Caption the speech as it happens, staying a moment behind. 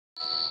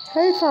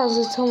Hey fans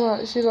of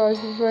Tomodachi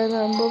Live with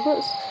Raina and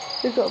Roberts.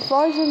 We've got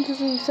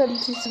 570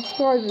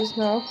 subscribers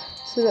now,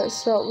 so let's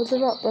start with the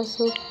rap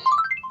battle.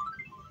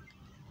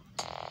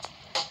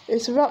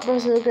 It's a rap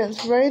battle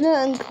against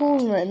Raina and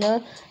Corn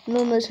Raina, and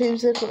on their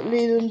teams they've got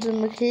Leland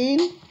and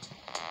McKean,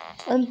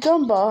 and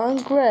Dunbar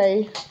and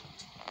Gray.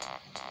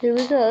 Here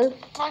we go.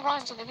 My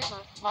rhymes an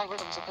enigma, my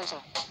rhythm's a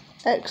poser.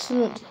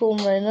 Excellent, Corn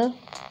Raina.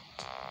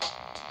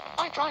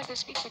 I drive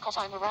this beat because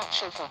I'm a rap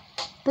chauffeur.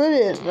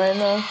 Brilliant,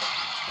 Raina.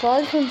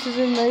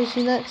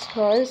 580 next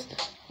prize.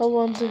 I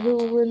wonder who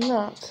will win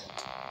that.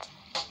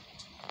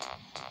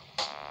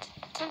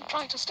 Don't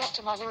try to step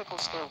to my lyrical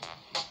skill.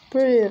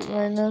 Brilliant,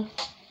 Raina.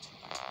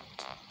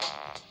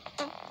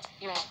 Oh,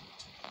 yeah.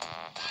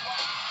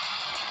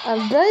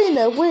 And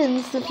Raina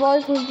wins the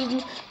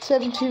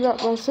 570 rap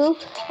battle.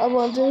 I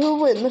wonder who will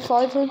win the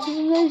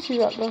 580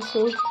 rap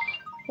battle.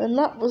 And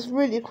that was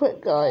really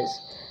quick, guys.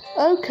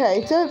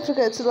 Okay, don't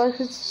forget to like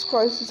and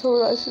subscribe to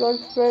Tomodachi Live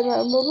with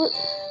Raina and Robert,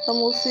 and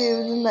we'll see you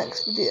in the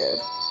next video.